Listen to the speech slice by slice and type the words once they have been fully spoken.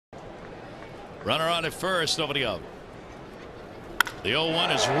Runner on at first, nobody out. The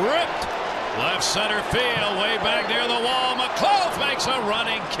 0-1 is ripped. Left center field, way back near the wall. McLouth makes a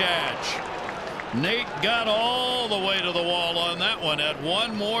running catch. Nate got all the way to the wall on that one. At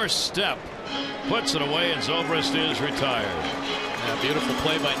one more step, puts it away, and Zobrist is retired. Yeah, beautiful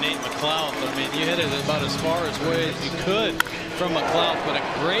play by Nate McLouth. I mean, you hit it about as far away as you could from McLouth, but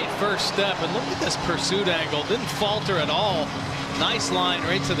a great first step. And look at this pursuit angle. Didn't falter at all. Nice line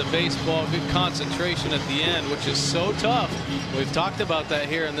right to the baseball. Good concentration at the end, which is so tough. We've talked about that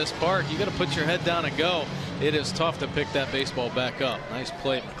here in this park. You got to put your head down and go. It is tough to pick that baseball back up. Nice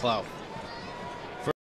play, McLouth.